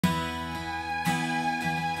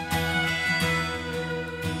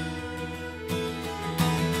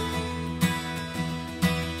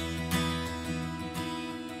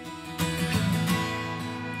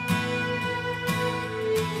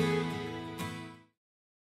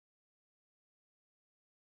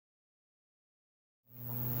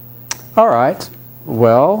All right.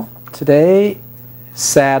 Well, today,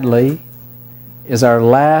 sadly, is our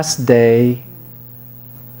last day.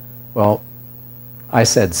 Well, I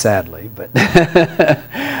said sadly, but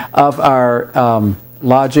of our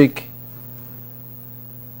logic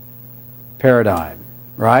paradigm,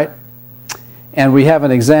 right? And we have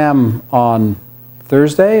an exam on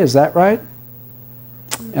Thursday, is that right?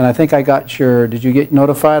 And I think I got your, did you get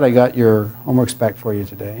notified? I got your homeworks back for you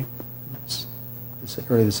today. It's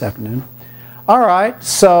early this afternoon. All right,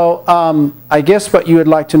 so I guess what you would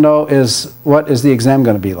like to know is, what is the exam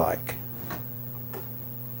going to be like?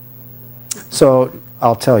 So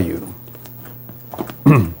I'll tell you.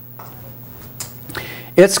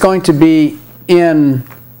 It's going to be in,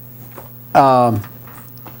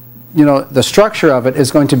 you know, the structure of it is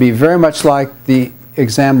going to be very much like the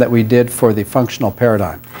exam that we did for the functional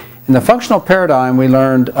paradigm. In the functional paradigm, we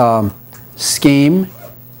learned scheme,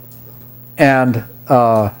 and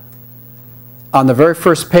on the very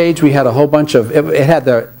first page, we had a whole bunch of, it had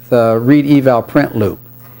the read, eval, print loop.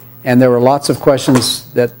 And there were lots of questions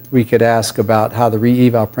that we could ask about how the read,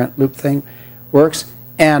 eval, print loop thing works.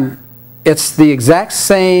 And it's the exact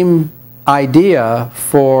same idea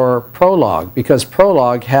for Prolog, because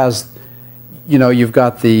Prolog has, you know, you've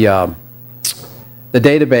got the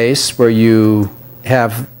database where you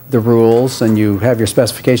have the rules and you have your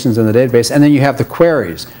specifications in the database, and then you have the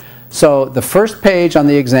queries. So the first page on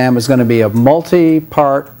the exam is going to be a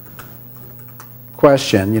multi-part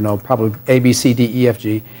question, you know, probably A, B, C, D, E, F,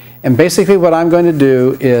 G. And basically what I'm going to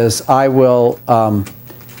do is I will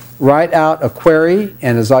write out a query,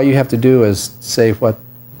 and all you have to do is say what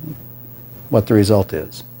the result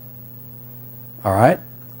is. All right?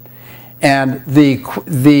 And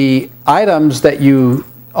the items that you,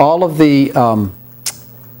 all of the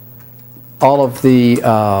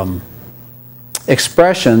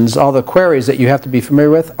expressions, all the queries that you have to be familiar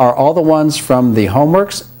with are all the ones from the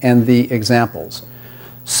homeworks and the examples.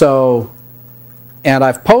 So, and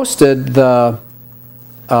I've posted the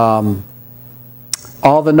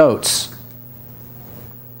all the notes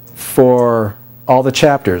for all the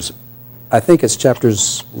chapters. I think it's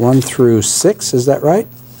chapters 1 through 6, is that right?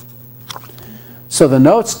 So the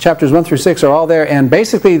notes, chapters 1 through 6, are all there, and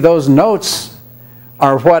basically those notes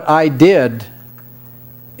are what I did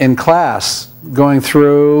in class, going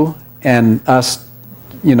through and us,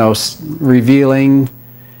 you know, revealing,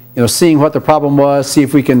 you know, seeing what the problem was, see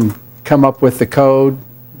if we can come up with the code,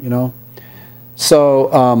 you know.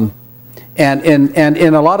 So, and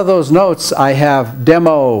in a lot of those notes, I have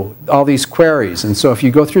demo all these queries, and so if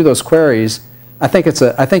you go through those queries, I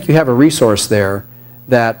think you have a resource there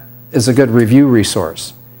that is a good review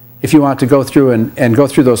resource. If you want to go through and go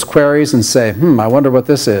through those queries and say, I wonder what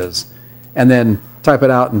this is, and then type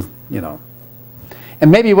it out, and you know. And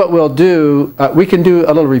maybe what we'll do, we can do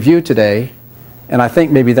a little review today, and I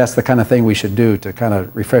think maybe that's the kind of thing we should do to kind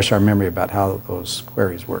of refresh our memory about how those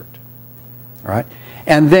queries worked. All right?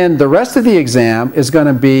 And then the rest of the exam is going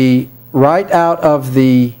to be right out of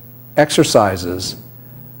the exercises,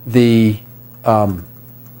 the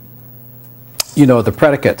you know, the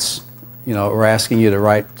predicates. You know, we're asking you to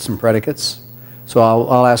write some predicates. So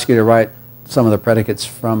I'll ask you to write some of the predicates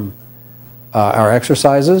from our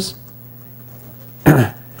exercises.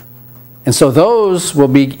 And so those will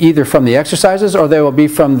be either from the exercises or they will be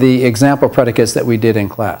from the example predicates that we did in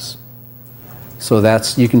class. So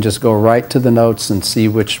that's, you can just go right to the notes and see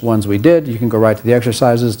which ones we did. You can go right to the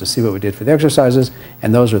exercises to see what we did for the exercises,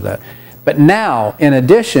 and those are that. But now, in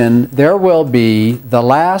addition, there will be the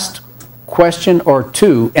last question or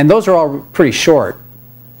two, and those are all pretty short,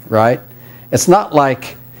 right? It's not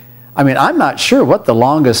like, I mean, I'm not sure what the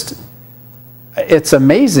longest, it's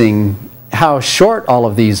amazing how short all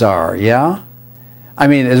of these are, yeah? I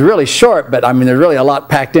mean, it's really short, but I mean, there's really a lot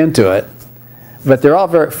packed into it. But they're all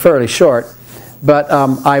fairly short. But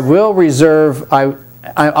I will reserve, I'm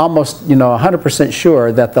almost, you know, 100%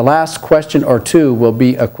 sure that the last question or two will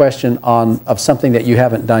be a question of something that you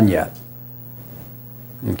haven't done yet.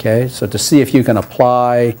 Okay, so to see if you can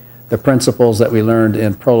apply the principles that we learned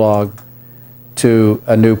in Prolog to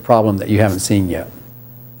a new problem that you haven't seen yet.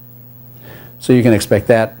 So you can expect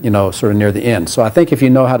that, you know, sort of near the end. So I think if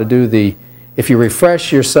you know how to do if you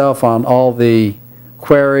refresh yourself on all the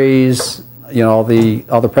queries, you know, all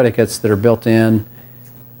the predicates that are built in,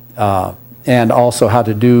 and also how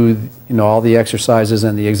to do, you know, all the exercises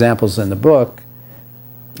and the examples in the book,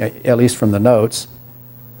 at least from the notes,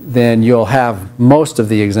 then you'll have most of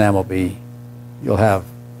the exam you'll have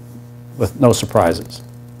with no surprises.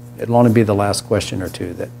 It'll only be the last question or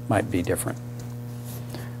two that might be different.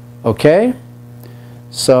 Okay?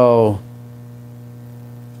 So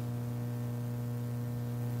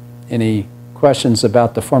Any questions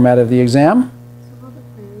about the format of the exam? So all the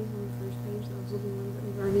queries on the first page, those will be ones that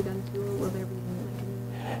we've already done too, or will there be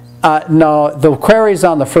like a new No, the queries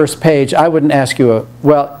on the first page, I wouldn't ask you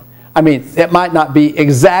well, I mean, it might not be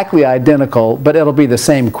exactly identical, but it'll be the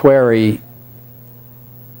same query.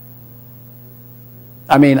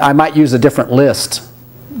 I mean, I might use a different list.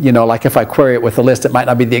 You know, like if I query it with a list, it might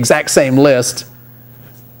not be the exact same list,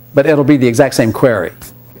 but it'll be the exact same query.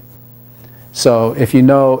 So if you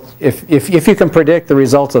know, if you can predict the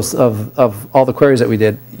results of all the queries that we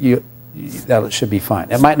did, that should be fine.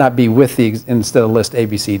 It might not be with the, instead of list A,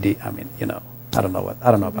 B, C, D. I mean, you know, I don't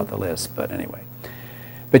know about the list, but anyway.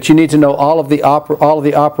 But you need to know all of the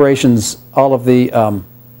operations, all of the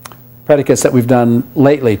predicates that we've done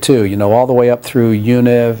lately too. You know, all the way up through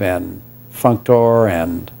univ and functor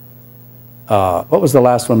and what was the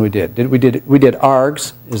last one we did? We did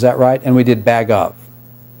args, is that right? And we did bag of.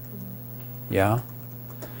 Yeah.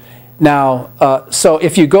 Now, so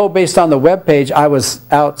if you go based on the web page, I was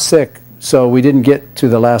out sick, so we didn't get to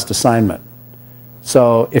the last assignment.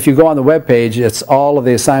 So if you go on the web page, it's all of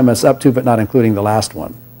the assignments up to but not including the last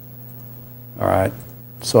one. All right.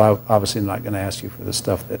 So I obviously am not going to ask you for the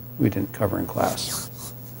stuff that we didn't cover in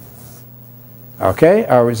class. Okay.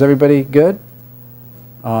 Is everybody good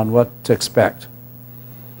on what to expect?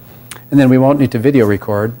 And then we won't need to video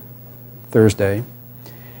record Thursday.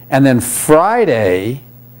 And then Friday,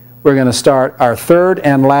 we're going to start our third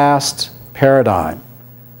and last paradigm,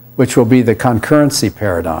 which will be the concurrency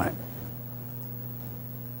paradigm.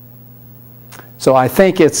 So I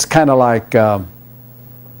think it's kind of like,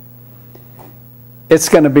 it's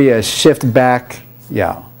going to be a shift back,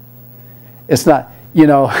 yeah. It's not, you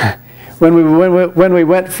know, when we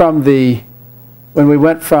went from the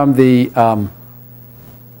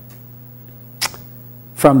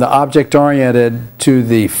object-oriented to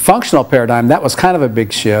the functional paradigm, that was kind of a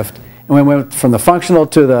big shift. And when we went from the functional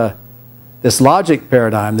to this logic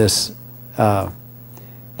paradigm, that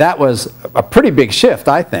was a pretty big shift,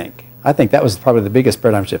 I think. I think that was probably the biggest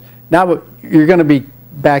paradigm shift. Now you're going to be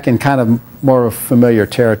back in kind of more familiar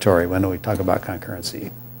territory when we talk about concurrency.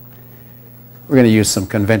 We're going to use some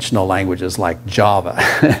conventional languages like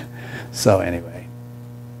Java. So anyway.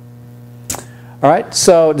 All right,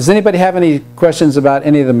 so does anybody have any questions about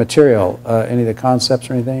any of the material, any of the concepts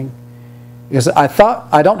or anything? Because I thought,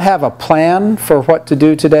 I don't have a plan for what to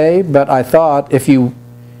do today, but I thought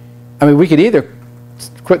we could either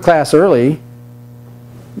quit class early,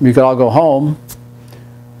 you could all go home,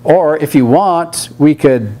 or if you want,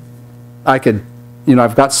 I could, you know,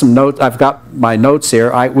 I've got some notes, I've got my notes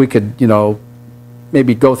here, we could, you know,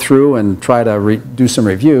 maybe go through and try to do some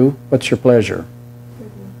review. What's your pleasure?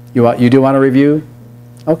 You do want to review?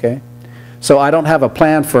 Okay. So I don't have a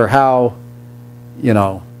plan for how, you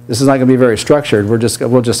know, this is not going to be very structured. We'll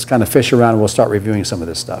just kind of fish around and we'll start reviewing some of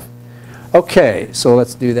this stuff. Okay, so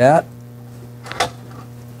let's do that.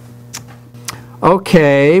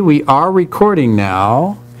 Okay, we are recording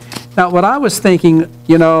now. Now, what I was thinking,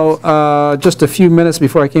 you know, just a few minutes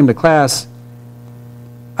before I came to class,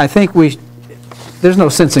 I think there's no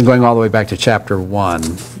sense in going all the way back to chapter 1,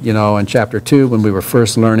 you know, and chapter 2 when we were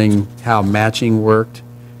first learning how matching worked.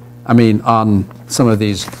 I mean, on some of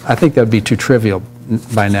these, I think that would be too trivial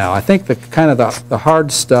by now. I think the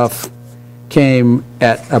hard stuff came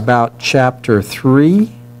at about chapter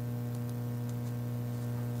 3.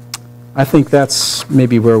 I think that's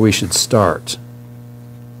maybe where we should start.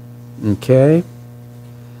 Okay?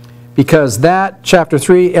 Because that, chapter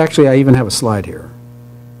 3, actually I even have a slide here.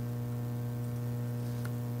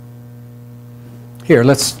 Here,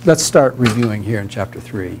 let's start reviewing here in chapter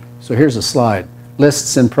 3. So here's a slide.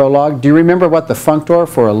 Lists and prologue. Do you remember what the functor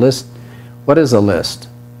for a list? What is a list?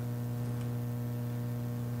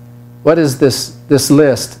 What is this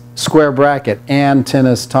list? Square bracket, Ann,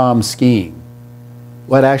 tennis, Tom, skiing.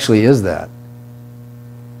 What actually is that?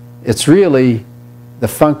 It's really the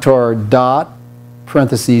functor dot,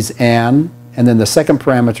 parentheses, and then the second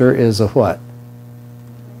parameter is a what?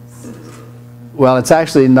 Well, it's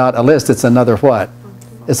actually not a list, it's another what?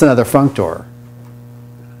 It's another functor.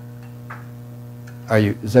 Are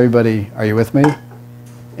you with me?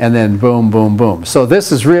 And then boom, boom, boom. So this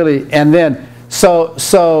is really, and then,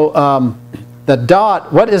 the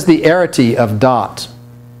dot, what is the arity of dot?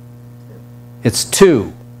 It's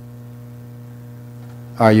 2.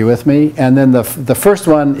 Are you with me? And then the first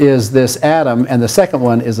one is this atom, and the second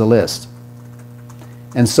one is a list.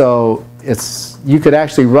 And so you could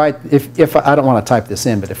actually write, if I don't want to type this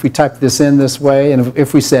in, but if we type this in this way, and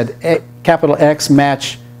if we said capital X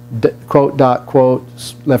match quote dot quote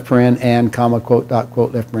left paren and comma quote dot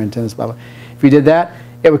quote left paren tennis blah blah. If we did that,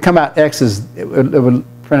 it would come out X as it would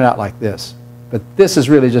print it out like this. But this is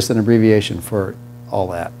really just an abbreviation for all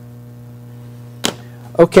that.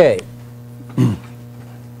 Okay.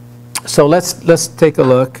 So let's take a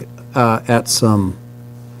look at some,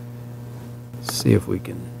 see if we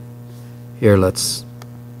can, here let's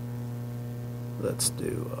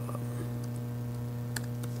do,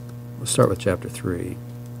 we'll start with chapter 3.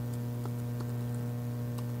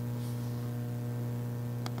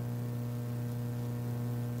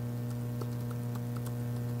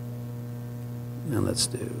 And let's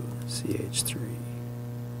do CH3.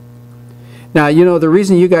 Now, you know, the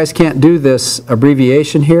reason you guys can't do this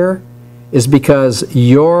abbreviation here is because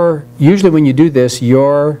usually when you do this,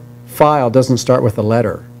 your file doesn't start with a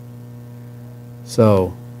letter.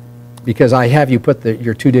 So, because I have you put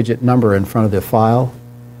your 2-digit number in front of the file,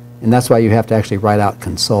 and that's why you have to actually write out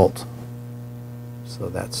consult. So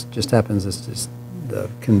that's just happens, it's just the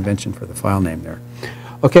convention for the file name there.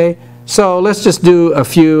 Okay, so let's just do a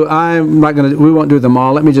few. We won't do them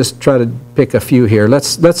all. Let me just try to pick a few here.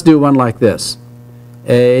 Let's do one like this.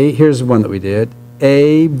 Here's one that we did.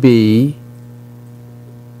 A, B,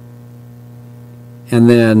 and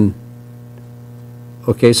then,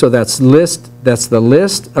 okay, so that's the list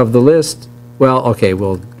of the list. Well, okay,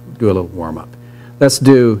 we'll do a little warm up. Let's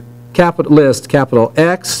do capital list, capital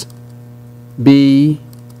X, B,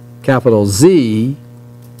 capital Z,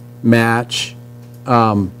 match,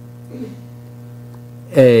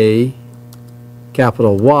 A,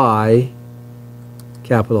 capital Y,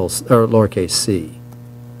 capital, or lowercase c.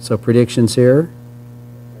 So predictions here.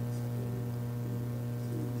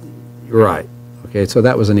 Right. Okay, so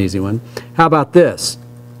that was an easy one. How about this?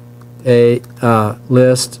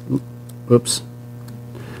 List,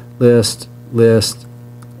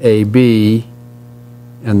 A, B,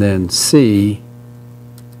 and then C,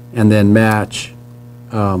 and then match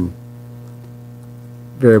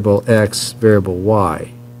variable X, variable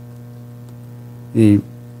Y.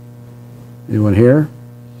 Anyone here?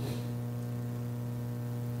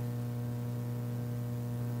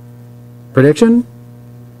 Prediction?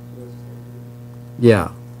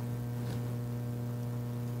 Yeah.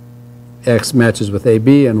 X matches with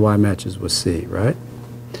AB and Y matches with C, right?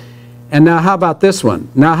 And now how about this one?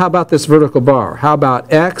 Now how about this vertical bar? How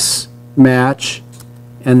about X match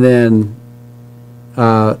and then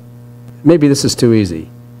maybe this is too easy.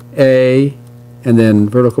 A and then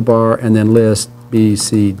vertical bar and then list B,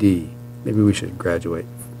 C, D. Maybe we should graduate.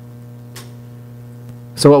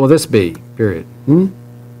 So what will this be? Period.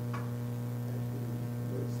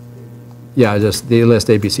 Yeah, just the list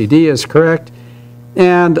A, B, C, D is correct.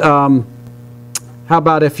 And how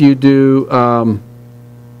about if you do,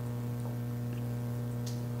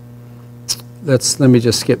 let me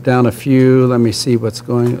just skip down a few. Let me see what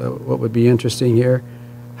would be interesting here.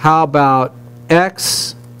 How about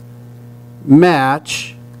X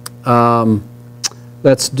match,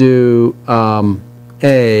 let's do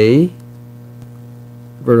A,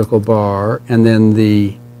 vertical bar, and then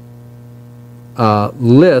the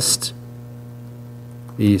list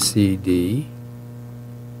B, C, D.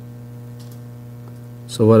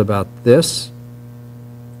 So what about this?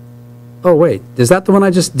 Oh, wait, is that the one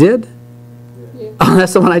I just did? Yeah. Oh,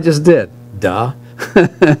 that's the one I just did. Duh.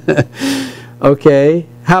 Okay,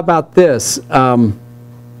 how about this?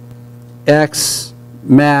 X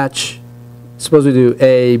match, suppose we do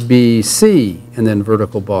A, B, C, and then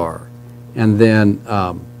vertical bar. And then,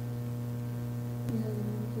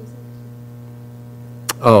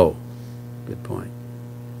 oh, good point.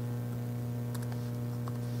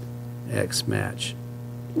 X match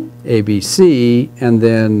A, B, C, and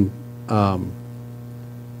then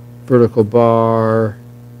vertical bar.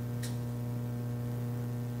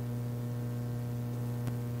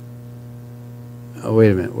 Oh,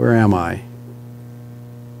 wait a minute, where am I?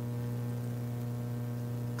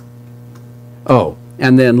 Oh,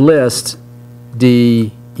 and then list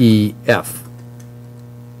D, E, F.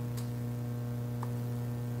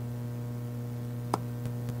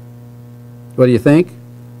 What do you think? Do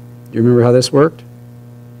you remember how this worked?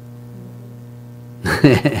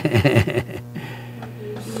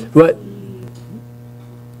 What?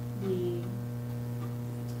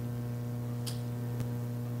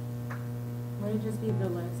 Would it just be the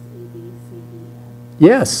list A, B, C, D, F?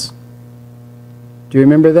 Yes. Do you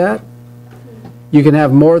remember that? You can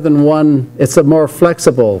have more than one. It's a more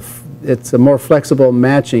flexible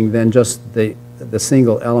matching than just the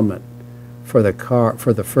single element for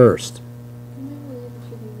the first.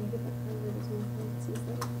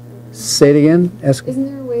 Say it again. Isn't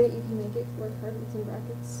there a way that you can make it where card that's in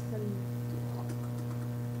brackets?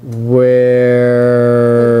 Where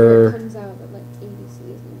it comes out that like ABC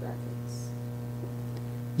is in brackets.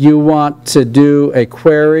 you want to do a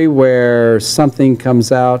query where something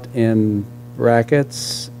comes out in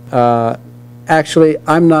brackets. Actually,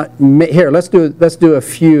 I'm not, here, let's do a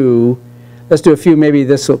few, maybe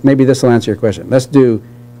this will answer your question. Let's do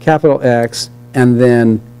capital X, and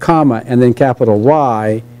then comma, and then capital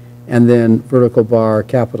Y, and then vertical bar,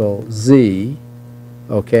 capital Z,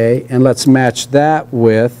 okay? And let's match that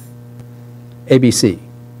with ABC.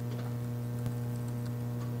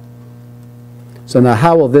 So now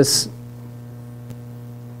how will this,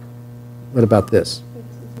 what about this?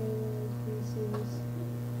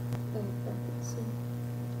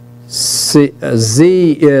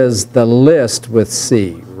 Z is the list with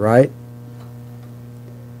C, right?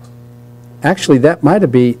 Actually, that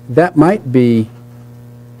might be,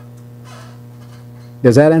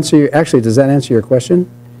 does that answer your question?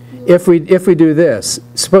 If we do this,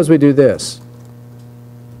 suppose we do this.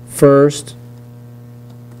 First,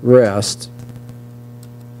 rest,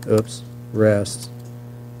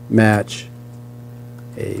 match,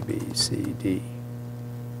 A, B, C, D.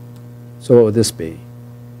 So what would this be?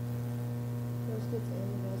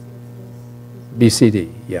 B, C, D,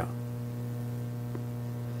 yeah.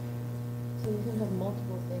 So you can have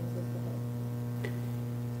multiple things as the head.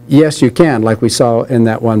 Yes, you can, like we saw in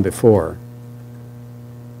that one before.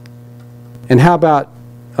 And how about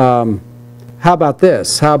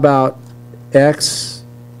this? How about X,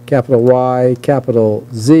 capital Y, capital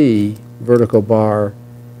Z, vertical bar,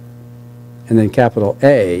 and then capital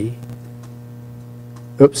A,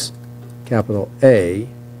 capital A,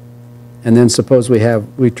 and then suppose we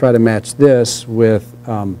try to match this with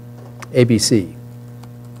ABC,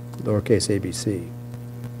 lowercase ABC.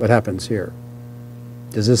 What happens here?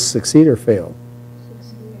 Does this succeed or fail?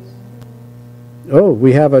 Oh,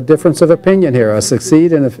 we have a difference of opinion here. A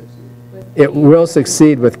succeed and it will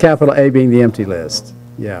succeed with capital A being the empty list.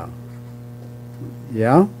 Yeah.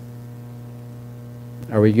 Yeah?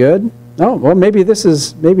 Are we good? Oh, well, maybe this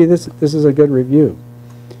is a good review.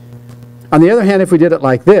 On the other hand, if we did it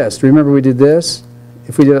like this, remember we did this?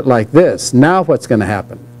 If we did it like this, now what's going to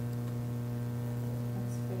happen?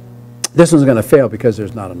 This one's going to fail because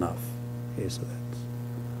there's not enough. Okay, so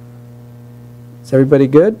is everybody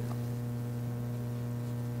good?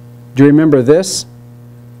 Do you remember this?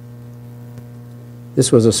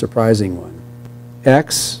 This was a surprising one.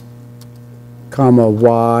 X, comma,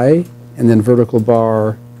 Y, and then vertical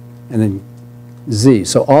bar, and then Z.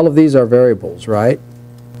 So all of these are variables, right?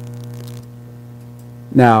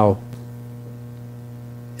 Now,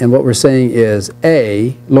 and what we're saying is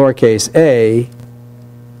A, lowercase a,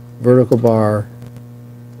 vertical bar,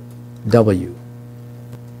 W.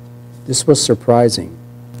 This was surprising.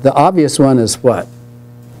 The obvious one is what?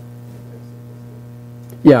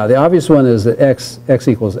 Yeah, the obvious one is that X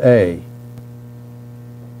equals A.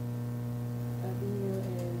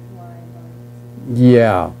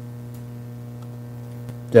 Yeah.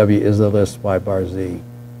 W is the list, Y bar Z.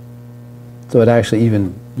 So it actually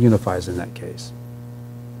even unifies in that case.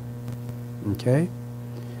 Okay.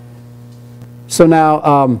 So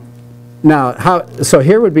now, so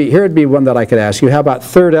here would be one that I could ask you. How about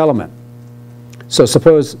third element? So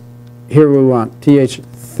suppose here we want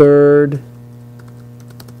third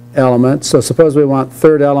element. So suppose we want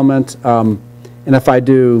third element, and if I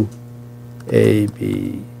do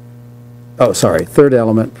third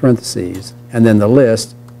element, parentheses, and then the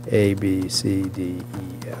list, A, B, C, D, E,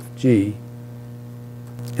 F, G,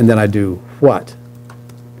 and then I do what?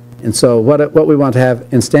 And so what we want to have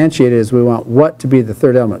instantiated is we want what to be the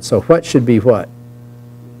third element. So what should be what?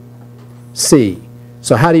 C.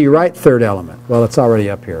 So how do you write third element? Well, it's already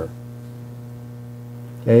up here.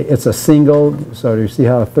 Okay, it's a single, so do you see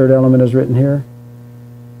how a third element is written here?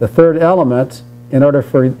 The third element, in order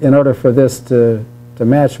for this to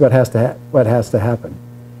match, what has to happen?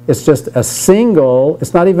 It's just a single,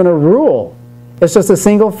 it's not even a rule. It's just a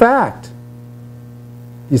single fact.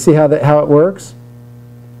 You see how it works?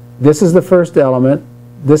 This is the first element,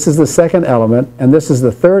 this is the second element, and this is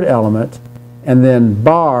the third element, and then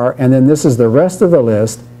bar, and then this is the rest of the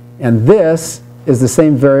list, and this is the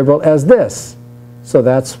same variable as this. So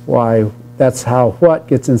that's how what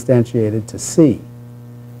gets instantiated to C.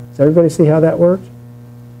 Does everybody see how that works?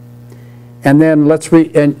 And then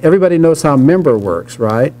and everybody knows how member works,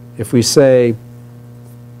 right? If we say,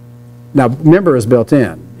 now member is built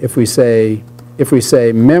in. If we say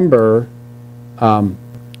member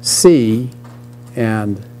C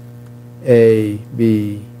and A,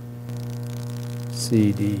 B,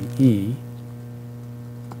 C, D, E,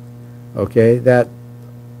 okay,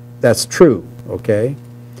 that's true, okay?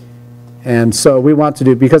 And so we want to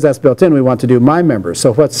do, because that's built in, we want to do my members.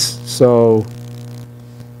 So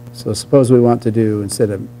So suppose we want to do,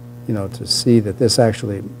 instead of, to see that this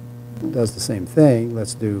actually does the same thing,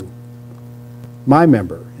 let's do my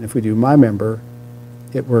member. And if we do my member,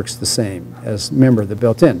 it works the same as member, the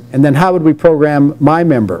built-in. And then how would we program my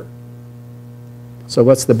member? So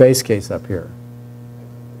what's the base case up here?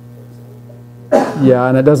 Yeah,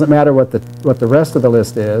 and it doesn't matter what the rest of the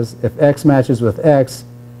list is. If X matches with X,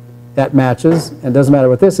 that matches, and it doesn't matter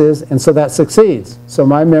what this is, and so that succeeds. So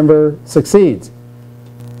my member succeeds.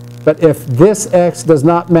 But if this X does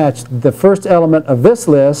not match the first element of this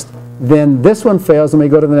list, then this one fails and we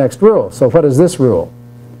go to the next rule. So what is this rule?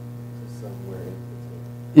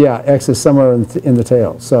 Yeah, X is somewhere in the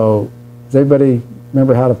tail. So does everybody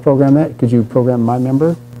remember how to program that? Could you program my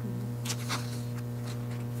member?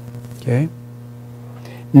 Okay.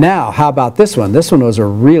 Now, how about this one? This one was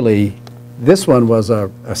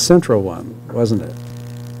a central one, wasn't it?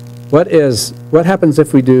 What happens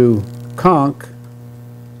if we do conc?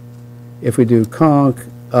 If we do conc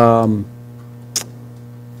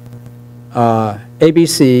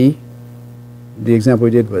ABC, the example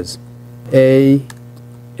we did was A,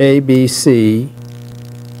 B, C,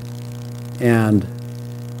 and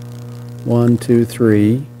 1, 2,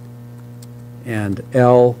 3, and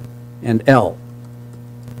L and L.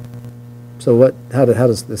 So how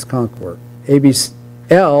does this conc work?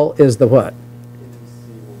 L is the what?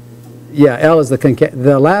 Yeah, L is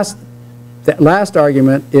the last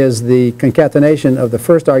argument is the concatenation of the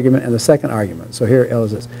first argument and the second argument. So here L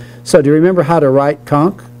is this. So do you remember how to write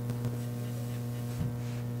conc?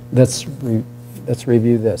 Let's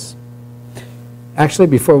review this. Actually,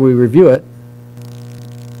 before we review it,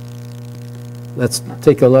 let's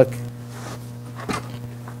take a look.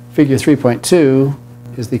 Figure 3.2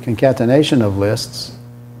 is the concatenation of lists.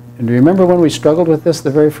 And do you remember when we struggled with this the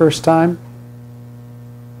very first time?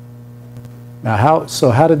 Now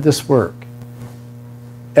how did this work?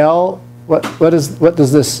 L, what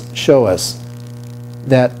does this show us?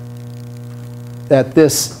 That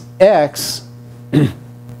this X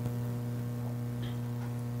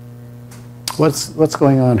what's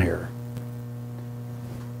going on here?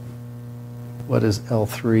 What is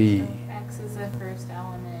L3? X is the first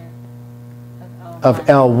element of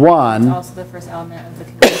L1. It's also the first element of the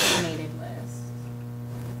concatenated list.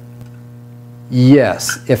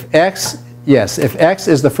 Yes, if X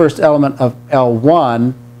is the first element of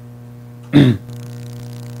L1,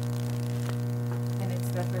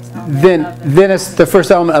 then it's the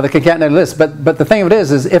first element of the concatenated list. But the thing of it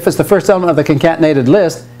is if it's the first element of the concatenated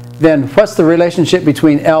list, then what's the relationship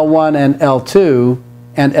between L1 and L2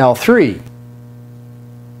 and L3?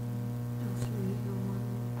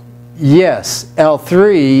 Yes,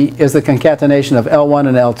 L3 is the concatenation of L1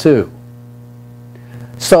 and L2.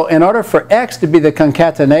 So in order for X to be the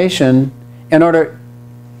concatenation,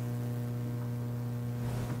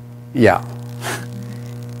 yeah.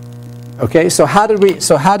 Okay, so how did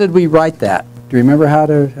we write that? Do you remember how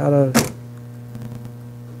to?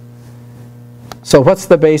 So what's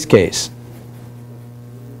the base case?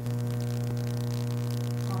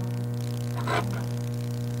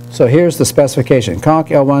 So here's the specification. Conc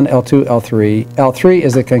L1, L2, L3. L3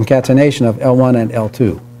 is a concatenation of L1 and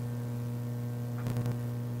L2.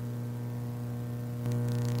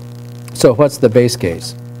 So what's the base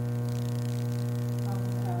case?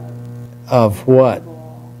 Of what?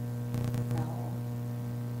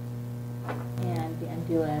 And the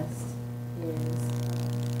empty list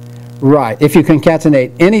is... Right. If you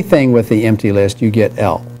concatenate anything with the empty list, you get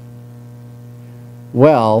L.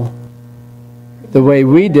 Well, the way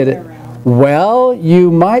we did it, well,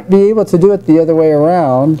 you might be able to do it the other way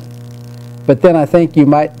around, but then I think you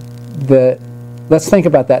might, let's think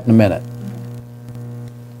about that in a minute.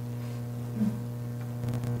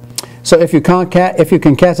 So if you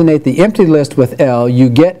concatenate the empty list with L, you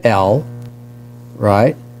get L,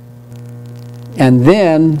 right? And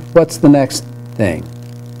then what's the next thing?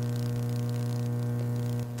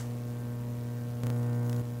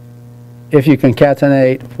 If you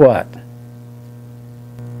concatenate what?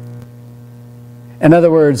 In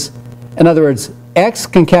other words, X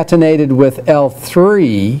concatenated with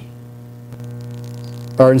L3,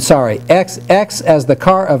 or sorry, X as the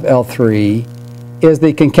car of L3 is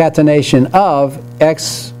the concatenation of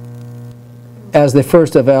X as the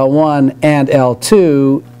first of L1 and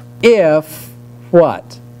L2 if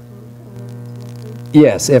what?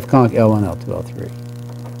 Yes, if conc L1, L2, L3.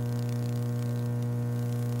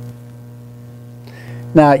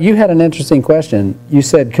 Now, you had an interesting question. You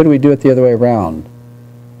said, could we do it the other way around?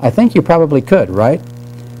 I think you probably could, right?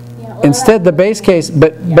 Yeah, well, Instead, the base case,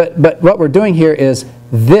 but what we're doing here is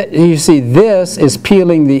You see, this is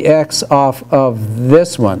peeling the x off of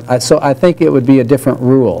this one. So I think it would be a different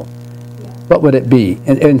rule. What would it be?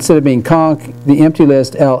 Instead of being conc, the empty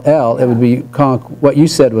list LL, it would be conc, what you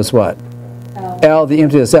said was what? L, the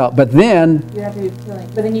empty list L. But then... You have to be peeling.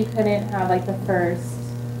 But then you couldn't have like the first,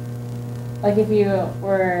 like if you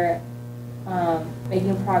were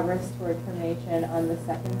making progress toward termination on the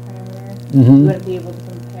second parameter, you wouldn't be able to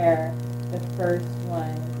compare the first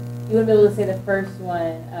one. You wouldn't be able to say the first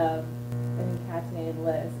one of the concatenated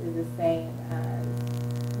list is the same as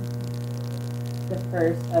the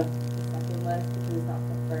first of the second list, because it's not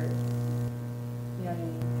the first. You know what I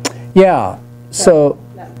mean? Yeah. So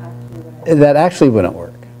that actually wouldn't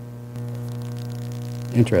work.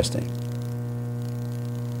 Interesting.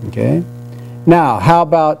 Okay. Now, how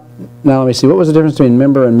about, now let me see, what was the difference between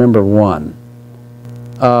member and member one?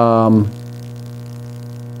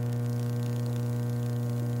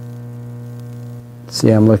 See,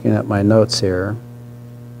 I'm looking at my notes here.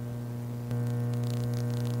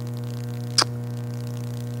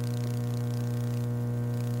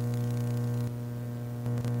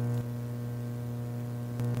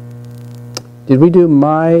 Did we do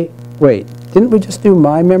my, wait, didn't we just do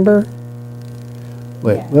my member?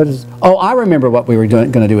 Wait, yeah. What is, oh, I remember what we were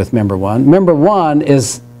going to do with member one. Member one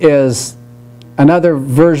is another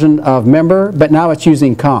version of member, but now it's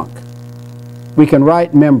using conc. We can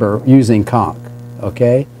write member using conc,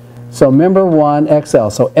 okay? So member one, XL.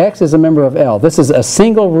 So X is a member of L. This is a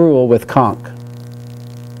single rule with conc.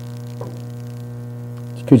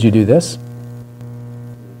 Could you do this?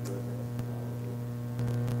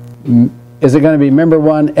 Is it going to be member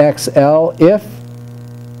one XL if?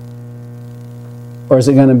 Or is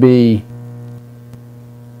it going to be?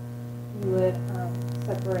 You would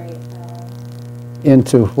separate L.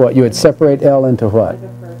 Into what? You would separate L into what? Like a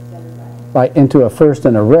first and a rest. Like into a first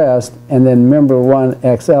and a rest, and then member one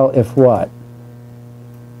XL if what?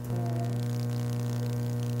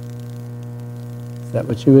 Is that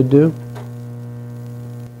what you would do?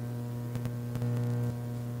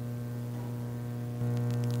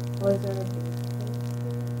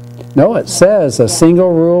 No, it says a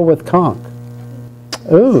single rule with conc.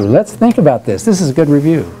 Ooh, let's think about this. This is a good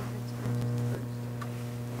review.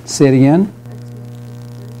 Say it again.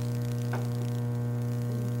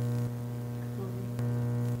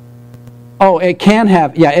 Oh, it can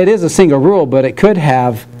have, yeah, it is a single rule, but it could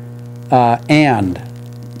have and.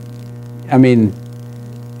 I mean,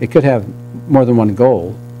 it could have more than one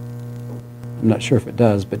goal. I'm not sure if it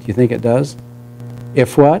does, but do you think it does?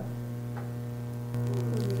 If what?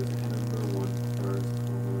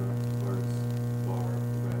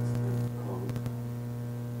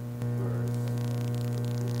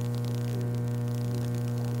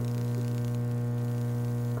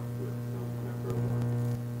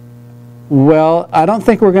 Well, I don't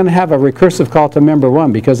think we're going to have a recursive call to member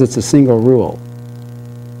one because it's a single rule.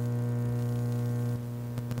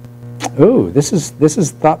 Ooh, this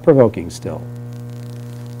is thought-provoking still.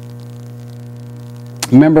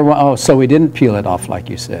 Member one, oh, so we didn't peel it off like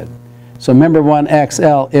you said. So member one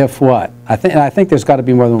XL if what? I think there's got to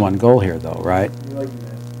be more than one goal here though, right?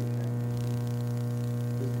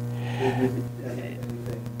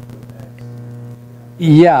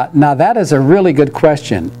 Yeah, now that is a really good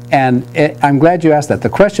question, and I'm glad you asked that. The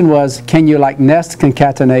question was, can you like nest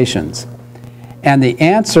concatenations? And the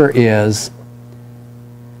answer is,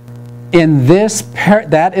 in this,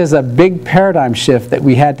 that is a big paradigm shift that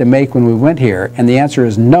we had to make when we went here, and the answer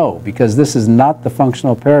is no, because this is not the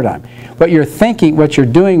functional paradigm. What you're thinking, what you're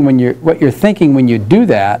doing when what you're thinking when you do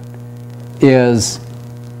that is,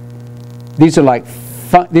 these are like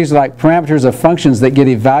parameters of functions that get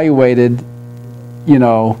evaluated, you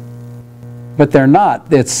know, but they're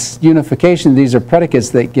not. It's unification. These are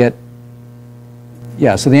predicates that get,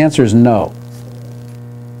 yeah, so the answer is no.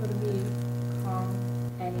 Would it be conc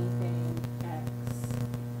anything X?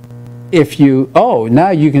 If you, oh,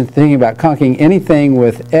 now you can think about conking anything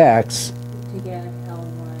with X To get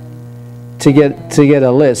L1. to get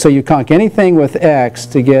a list. So you conk anything with X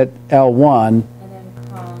to get L1. And then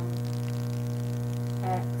conc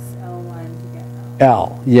X L1 to get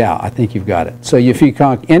L. L, yeah, I think you've got it. So if you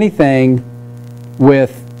conk anything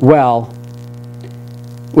with, well,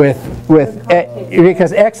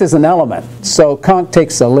 because X is an element, so conc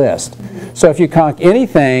takes a list. So if you conk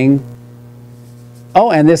anything,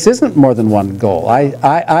 oh, and this isn't more than one goal. I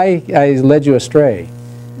led you astray.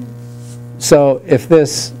 So if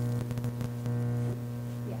this,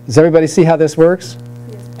 does everybody see how this works?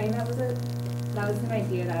 Yes, I think that was an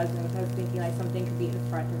idea that I was doing. I was thinking like something could be in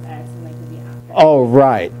front of X and like could be after. Oh,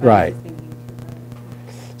 right, But I right. was thinking too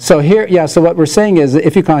much. So here, yeah, so what we're saying is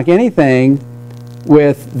if you conk anything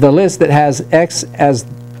with the list that has X as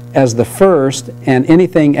the first and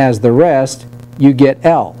anything as the rest, you get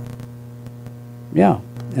L. Yeah,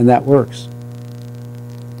 and that works.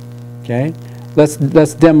 Okay, let's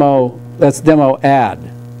demo add.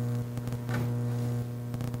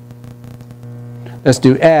 Let's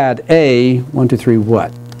do add A 1 2 3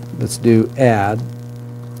 what? Let's do add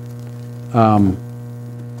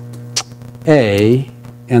A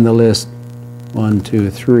and the list 1 2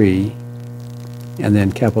 3 and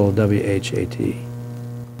then capital WHAT.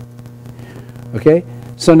 Okay,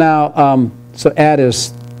 so now so add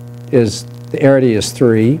is the arity is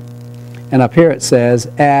 3, and up here it says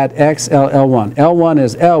add X L L1. L1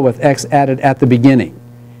 is L with X added at the beginning.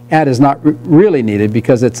 Add is not really needed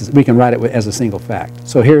because we can write it as a single fact.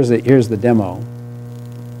 So here's the demo.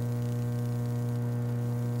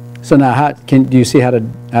 So now do you see how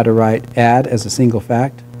to write add as a single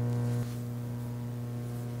fact?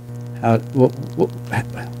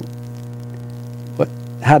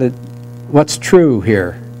 What's true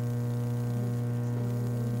here?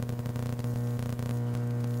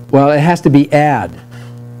 Well, it has to be add.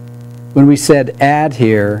 When we said add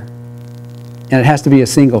here, and it has to be a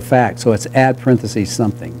single fact, so it's add parentheses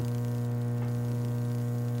something.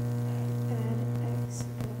 Add X,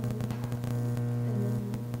 and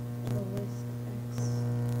then the list X.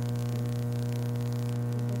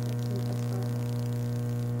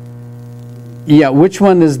 Yeah, which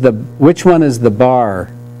one is the bar?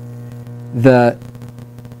 The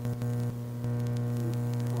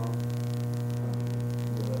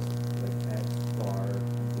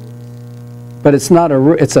but it's not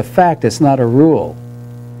it's a fact, it's not a rule.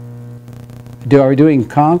 Are we doing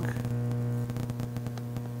conc? It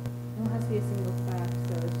has to be a single fact,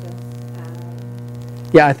 so it's just add.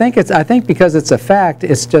 Yeah, I think because it's a fact,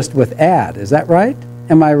 it's just with add. Is that right?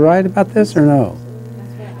 Am I right about this or no?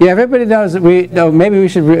 Yeah, everybody knows that maybe we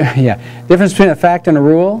should, yeah. Difference between a fact and a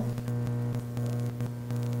rule?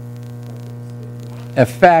 A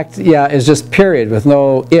fact, yeah, is just period with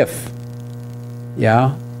no if.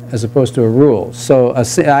 Yeah, as opposed to a rule. So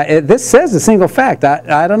this says a single fact.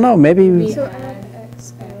 I don't know, maybe. So add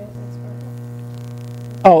X, L, X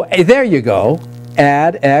bar. Oh, there you go.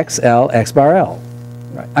 Add X, L, X bar L.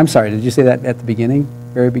 Right. I'm sorry, did you say that at the beginning?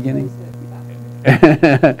 Very beginning?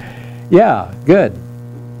 Yeah, good.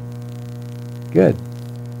 Good.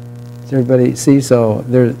 Does everybody see? So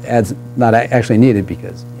there adds not actually needed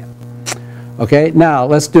because, yeah. Okay, now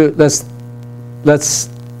let's take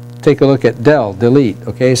a look at del, delete.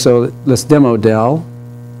 Okay, so let's demo del.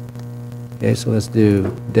 Okay, so let's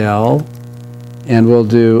do del, and we'll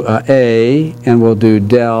do A, and we'll do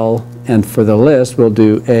del, and for the list we'll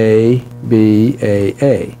do A, B,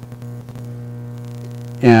 A.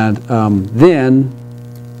 And then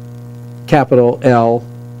capital L,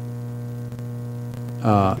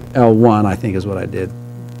 L1 I think is what I did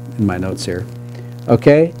in my notes here.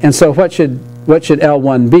 Okay, and so what should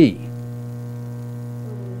L1 be?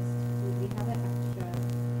 We have an extra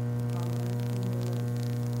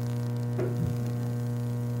comma.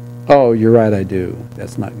 Oh, you're right, I do.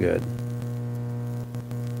 That's not good.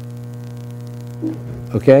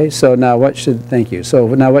 Okay, so now thank you.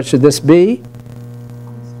 So now what should this be?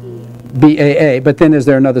 BAA, but then is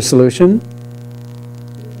there another solution?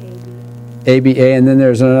 ABA, and then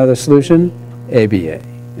there's another solution? ABA,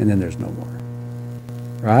 and then there's no more.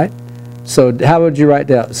 Right? So how would you write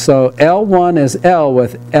down? So L1 is L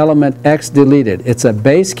with element X deleted. It's a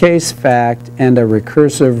base case fact and a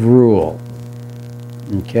recursive rule.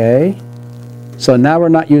 Okay? So now we're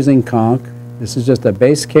not using conc. This is just a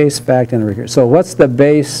base case fact and a recursive. So what's the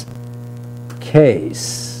base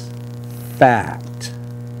case fact?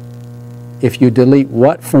 If you delete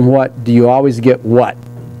what from what, do you always get what?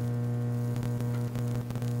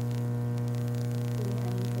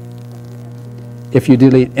 If you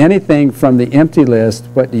delete anything from the empty list,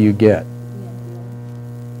 what do you get?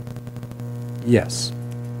 Yes.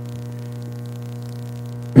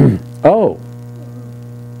 Oh.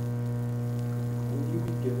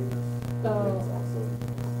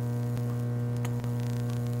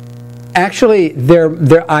 Actually,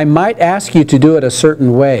 I might ask you to do it a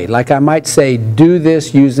certain way. Like I might say, do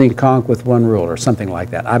this using conc with one rule or something like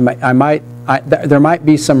that. There might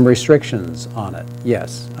be some restrictions on it.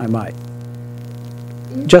 Yes, I might.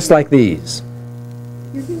 Just like these.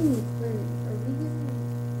 You're giving me queries. Are we giving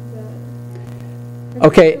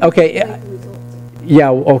the... Okay. Yeah,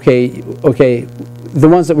 okay. The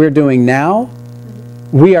ones that we're doing now,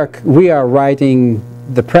 we are writing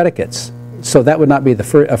the predicates. So that would not be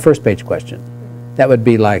a first page question. That would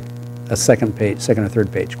be like a second or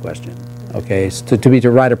third page question. Okay, so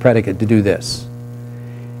to write a predicate to do this.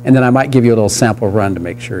 And then I might give you a little sample run to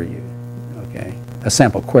make sure you, okay, a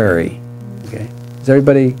sample query. Okay, is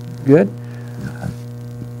everybody good?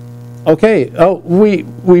 Okay, oh, we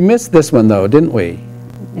missed this one though, didn't we?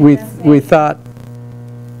 We thought,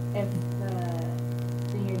 If the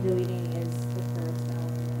thing you're deleting is the first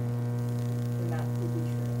element, then that would be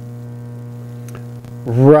true.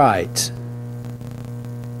 right.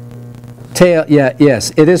 Tail, yeah,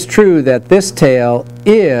 yes, it is true that this tail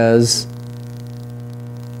is,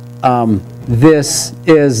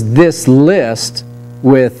 this list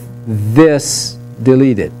with this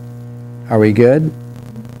deleted. Are we good?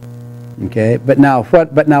 Okay, but now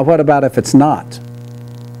what about if it's not?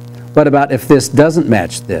 What about if this doesn't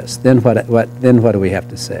match this? Then what do we have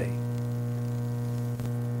to say?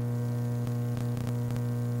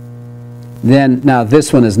 Then now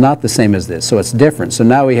this one is not the same as this, so it's different. So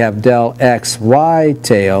now we have del x y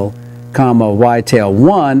tail, comma y tail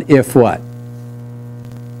 1 if what?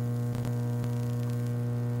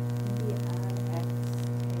 Maybe add x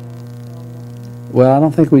tail 1. Well, I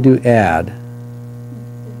don't think we do add.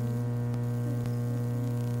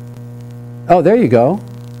 Oh, there you go.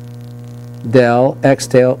 Del x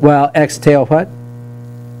tail, well, x tail what?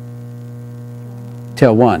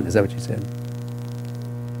 Tail 1, is that what you said?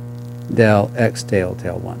 Del x tail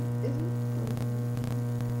 1.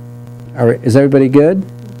 All right, is everybody good?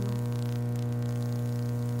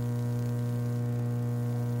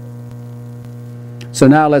 So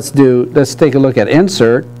now let's take a look at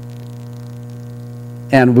insert,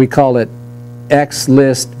 and we call it x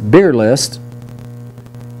list bigger list.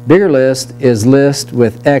 Bigger list is list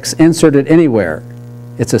with x inserted anywhere.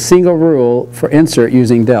 It's a single rule for insert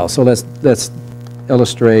using del. So let's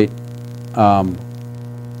illustrate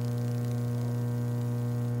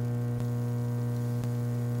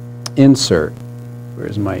insert.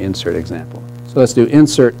 Where's my insert example? So let's do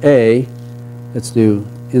insert A. Let's do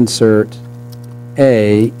insert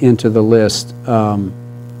A into the list 1,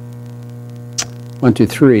 2,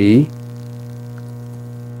 3.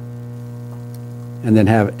 And then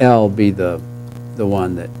have L be the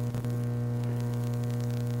one that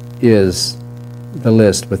is the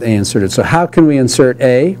list with A inserted. So how can we insert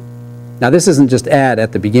A? Now this isn't just add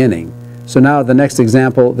at the beginning. So now the next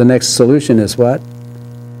example, the next solution is what?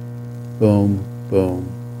 Boom, boom,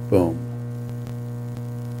 boom.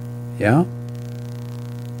 Yeah?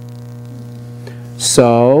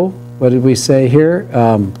 So what did we say here?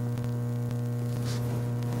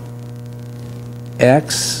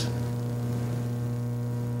 X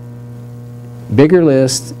bigger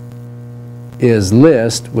list is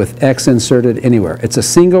list with x inserted anywhere. It's a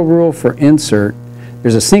single rule for insert.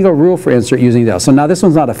 There's a single rule for insert using del. So now this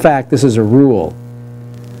one's not a fact, this is a rule.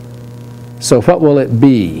 So what will it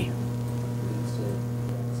be?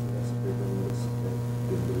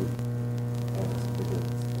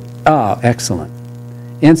 Oh, excellent.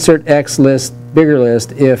 Insert x list bigger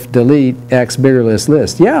list if delete x bigger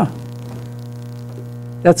list. Yeah,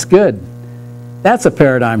 that's good. That's a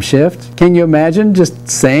paradigm shift. Can you imagine just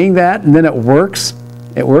saying that and then it works?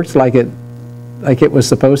 It works like it was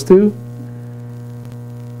supposed to?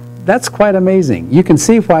 That's quite amazing. You can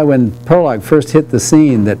see why when Prolog first hit the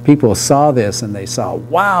scene that people saw this and they saw,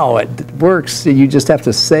 wow, it works. You just have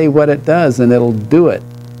to say what it does and it'll do it.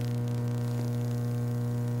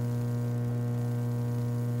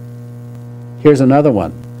 Here's another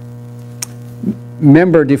one.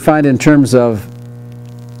 Member defined in terms of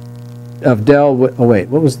del, oh wait,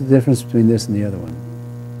 what was the difference between this and the other one?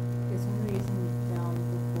 This one we're using del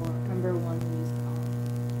before. Remember one we used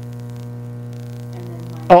and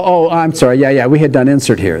then Oh, I'm sorry. Yeah, we had done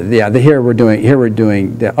insert here. Yeah, here we're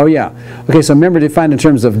doing del. Oh yeah. Okay, so member defined in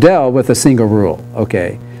terms of del with a single rule.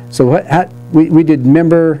 Okay. So we did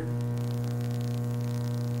member.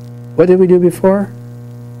 What did we do before?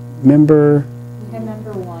 Member. We had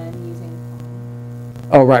member 1 using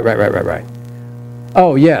Oh, right.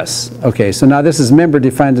 Oh, yes. Okay, so now this is member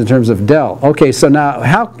defined in terms of del. Okay, so now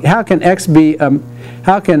how can x be a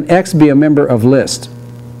member of list?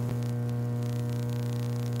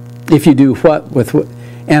 If you do what with what,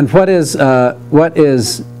 and what is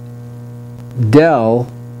del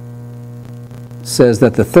says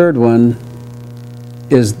that the third one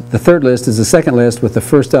is the third list is the second list with the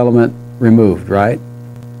first element removed, right?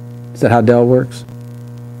 Is that how del works?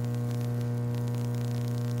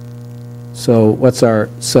 So what's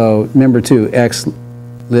so member 2, x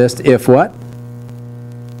list if what?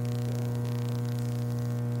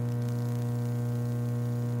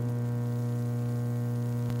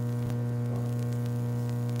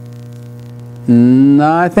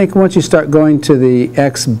 No, I think once you start going to the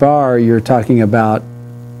x bar, you're talking about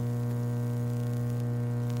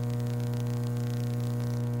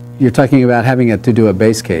You're talking about having it to do a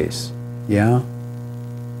base case, yeah?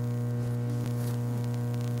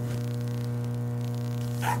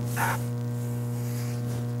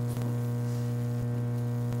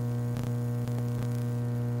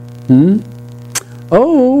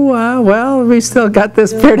 Oh, well, we still got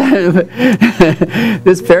this paradigm.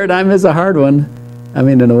 This paradigm is a hard one. I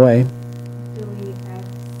mean, in a way. Delete X.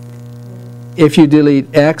 If you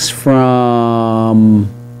delete X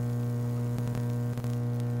from...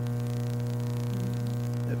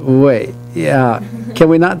 Wait, yeah. Can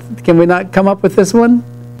we not come up with this one?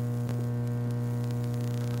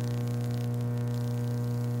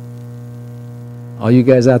 All you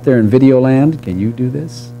guys out there in video land, can you do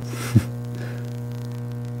this?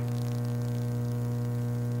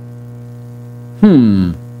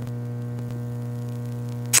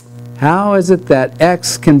 How is it that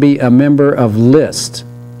X can be a member of list?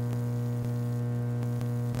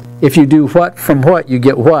 If you do what from what, you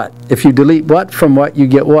get what. If you delete what from what, you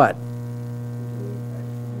get what.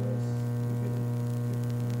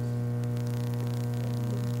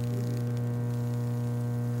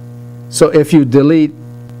 So if you delete,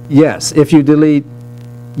 yes. If you delete,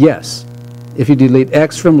 yes. If you delete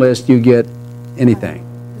X from list, you get anything.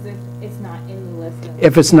 Because if it's not in the list.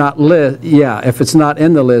 If it's not yeah, if it's not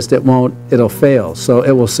in the list, it won't, it'll fail. So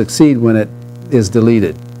it will succeed when it is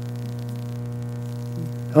deleted.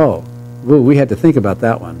 Oh, woo, we had to think about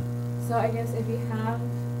that one. So I guess if you have,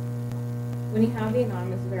 when you have the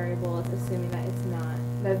anonymous variable, it's assuming that it's not,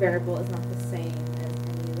 that variable is not the same as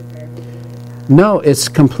any of the variables that you have. No, it's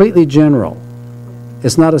completely general.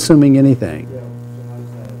 It's not assuming anything. Yeah, so how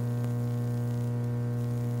does that?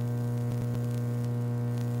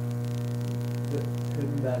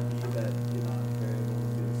 Couldn't that be that the anonymous variable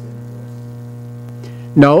would be the same as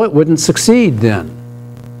list? No, it wouldn't succeed then.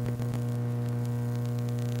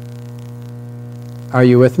 Are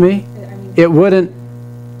you with me? I mean, It wouldn't,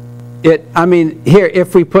 I mean, here,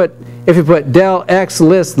 if we put del X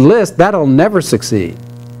list, that'll never succeed.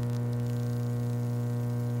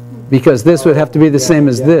 Because this would have to be the same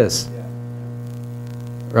as this,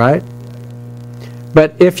 right?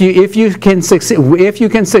 But if you can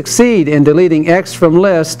succeed in deleting X from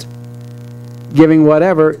list, giving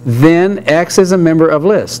whatever, then X is a member of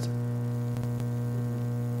list.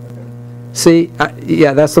 See,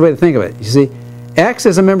 yeah, that's the way to think of it. You see, X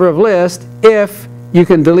is a member of list if you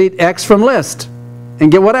can delete X from list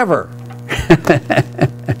and get whatever.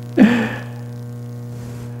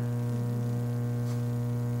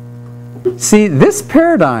 See, this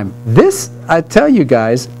paradigm, I tell you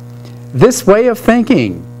guys, this way of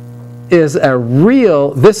thinking is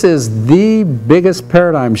this is the biggest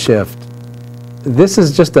paradigm shift. This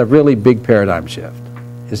is just a really big paradigm shift.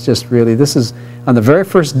 It's just really, this is on the very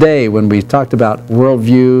first day when we talked about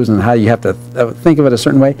worldviews and how you have to think of it a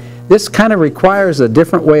certain way. This kind of requires a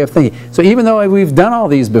different way of thinking. So even though we've done all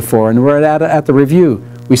these before and we're at the review,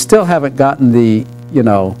 we still haven't gotten the,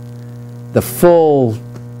 the full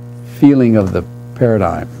feeling of the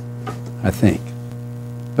paradigm, I think.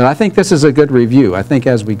 But I think this is a good review. I think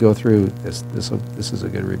as we go through this is a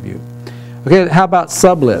good review. Okay, how about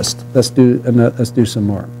sublist? Let's do some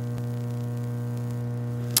more.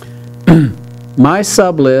 My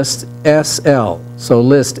sublist SL. So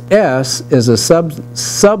list S is a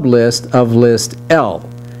sublist of list L.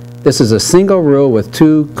 This is a single rule with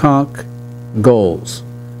two conc goals,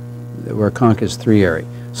 where conc is 3-ary.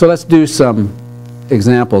 So let's do some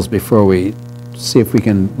examples before we see if we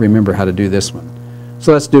can remember how to do this one.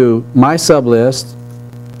 So let's do my sublist.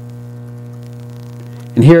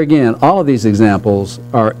 And here again, all of these examples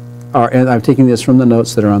are and I'm taking this from the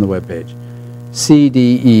notes that are on the web page. C,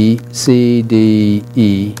 D, E, C, D,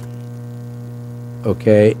 E,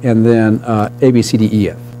 okay, and then A, B, C, D, E,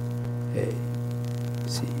 F. A,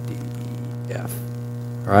 C, D, E, F,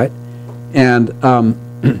 all right? And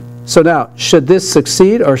so now, should this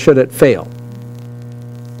succeed or should it fail?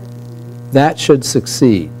 That should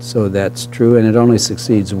succeed, so that's true, and it only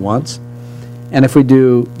succeeds once. And if we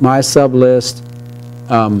do my sublist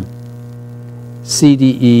C,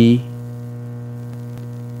 D, E,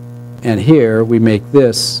 and here we make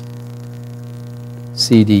this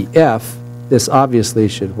C, D, F, this obviously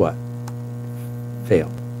should what?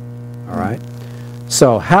 Fail, all right?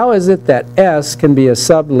 So how is it that S can be a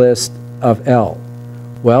sublist of L?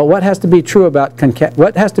 Well, what has to be true about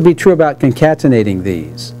concatenating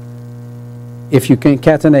these? If you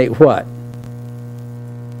concatenate what?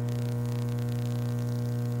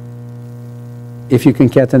 If you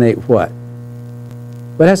concatenate what?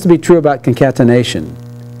 What has to be true about concatenation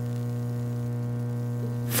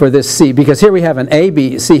for this C? Because here we have an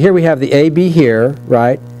AB. See, here we have the AB here,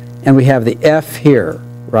 right? And we have the F here.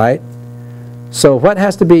 right? So what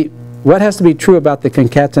has to be true about the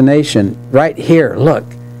concatenation right here? Look,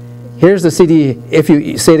 here's the CDE. If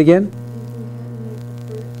you say it again.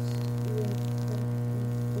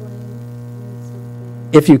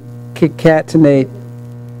 If you concatenate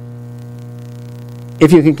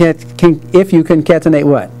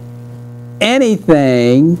what?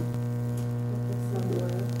 Anything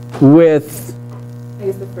with, I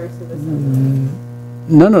guess the first of the sentence.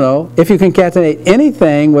 no. If you concatenate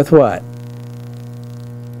anything with what?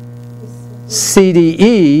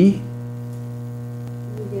 CDE,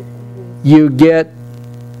 you get,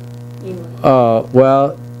 well,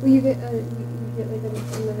 Well, you get like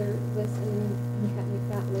another list and then you concatenate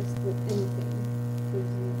that list with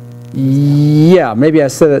anything. yeah, maybe I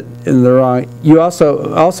said it in the wrong. You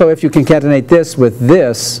also if you concatenate this with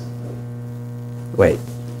this, wait.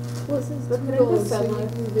 Well, it says two goals, so you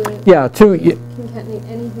can do it. Yeah, two. Concatenate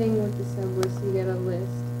anything with the sublist, you get a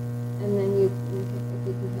list, and then if you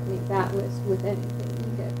concatenate that list with anything,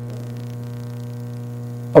 you get.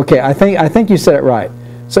 Okay, I think you said it right.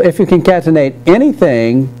 So if you concatenate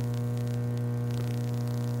anything,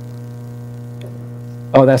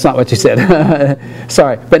 oh, that's not what you said.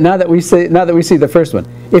 Sorry, but now that we see the first one,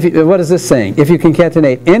 what is this saying? If you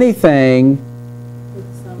concatenate anything.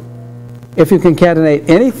 If you concatenate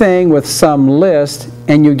anything with some list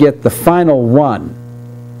and you get the final one.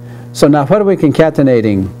 So now what are we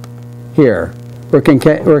concatenating here? We're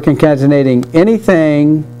concatenating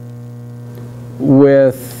anything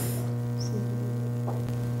with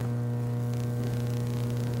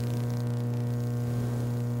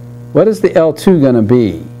what is the L2 going to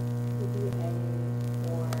be?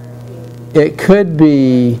 It could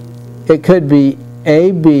be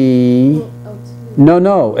AB.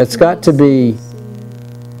 No, it's got to be.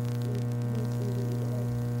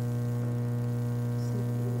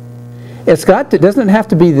 It's got to, doesn't it have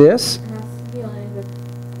to be this?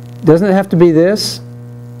 Doesn't it have to be this?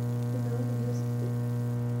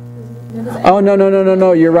 Oh,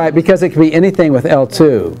 no, you're right, because it could be anything with L2.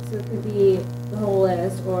 So it could be the whole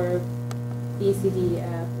list, or B, C, D,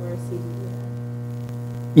 F, or C, D, E,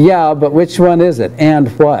 F. Yeah, but which one is it? And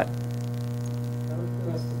what?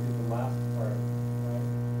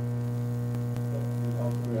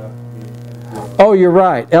 Oh, you're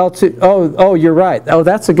right. L2. Oh, you're right. Oh,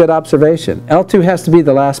 that's a good observation. L2 has to be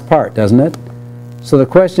the last part, doesn't it? So the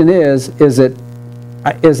question is it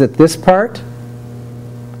this part?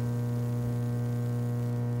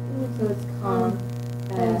 So it's conc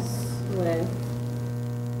S with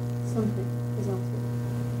Something is L2.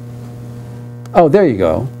 Oh, there you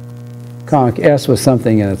go. Conc S with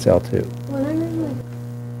something and it's L2. Well, I remember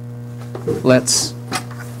like. Let's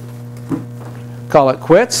call it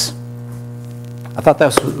quits. I thought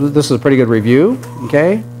this was a pretty good review,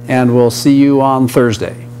 okay? And we'll see you on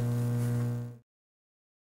Thursday.